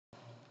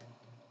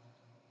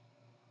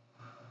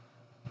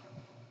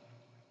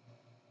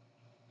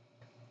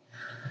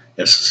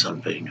Yes, some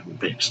big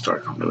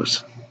historical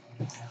news.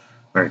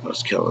 America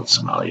was killed in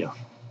Somalia.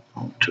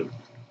 Two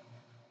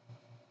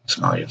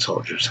Somalian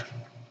soldiers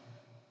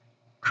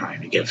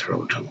trying to get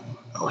through to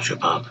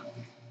Shabaab.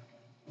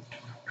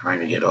 Trying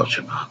to get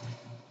Shabaab.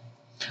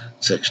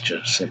 Six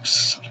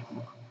Shabaab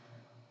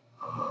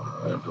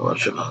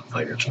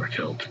fighters were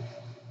killed.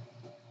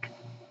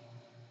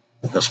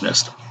 Just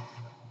missed them.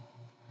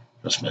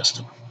 Just missed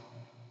them.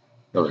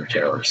 Another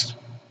terrorist.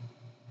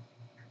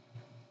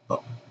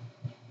 Oh,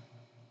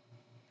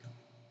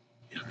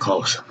 yeah,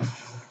 close.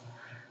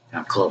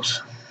 Not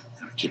close.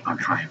 Gotta keep on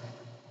trying.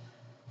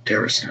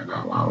 Terrorists are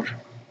not allowed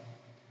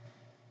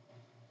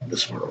in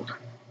this world.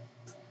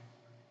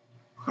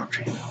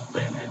 Country,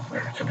 the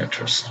American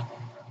interest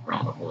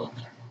around the world.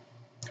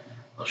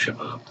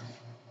 Shabaab.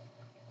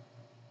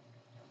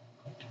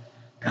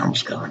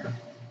 Almost got him.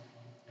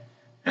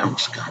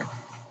 Almost got him.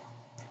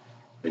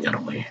 We got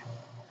away.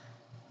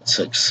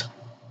 6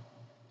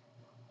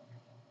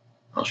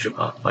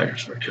 Shabaab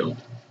fighters were killed.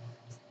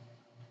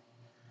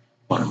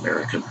 1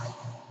 American,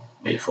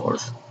 May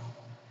 4th.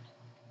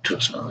 2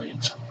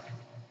 Somalians.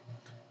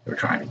 They were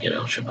trying to get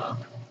Shabaab.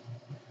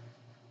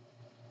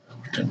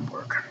 It didn't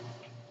work.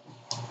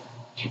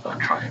 Keep on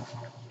trying.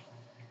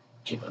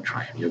 Keep on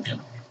trying. You can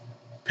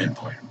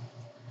pinpoint them.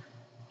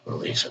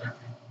 Release it.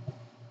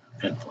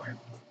 Pinpoint them.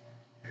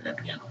 And then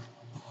again.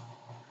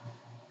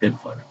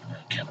 Pinpoint them and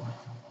then get them.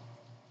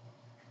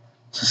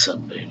 It's a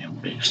 7 billion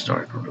big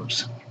historical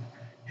news.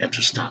 You have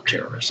to stop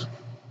terrorism.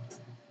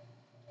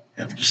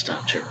 You have to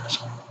stop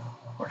terrorism.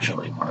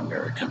 Fortunately, 1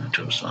 American and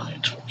 2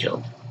 Somalians were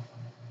killed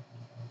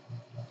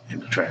in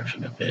the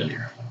tragic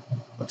failure.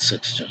 But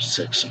 6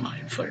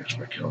 Somalian fighters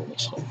were killed,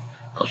 also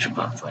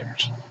Shabaab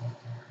fighters.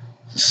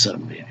 It's a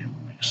 7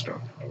 billion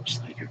historical news.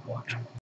 Thank you for watching.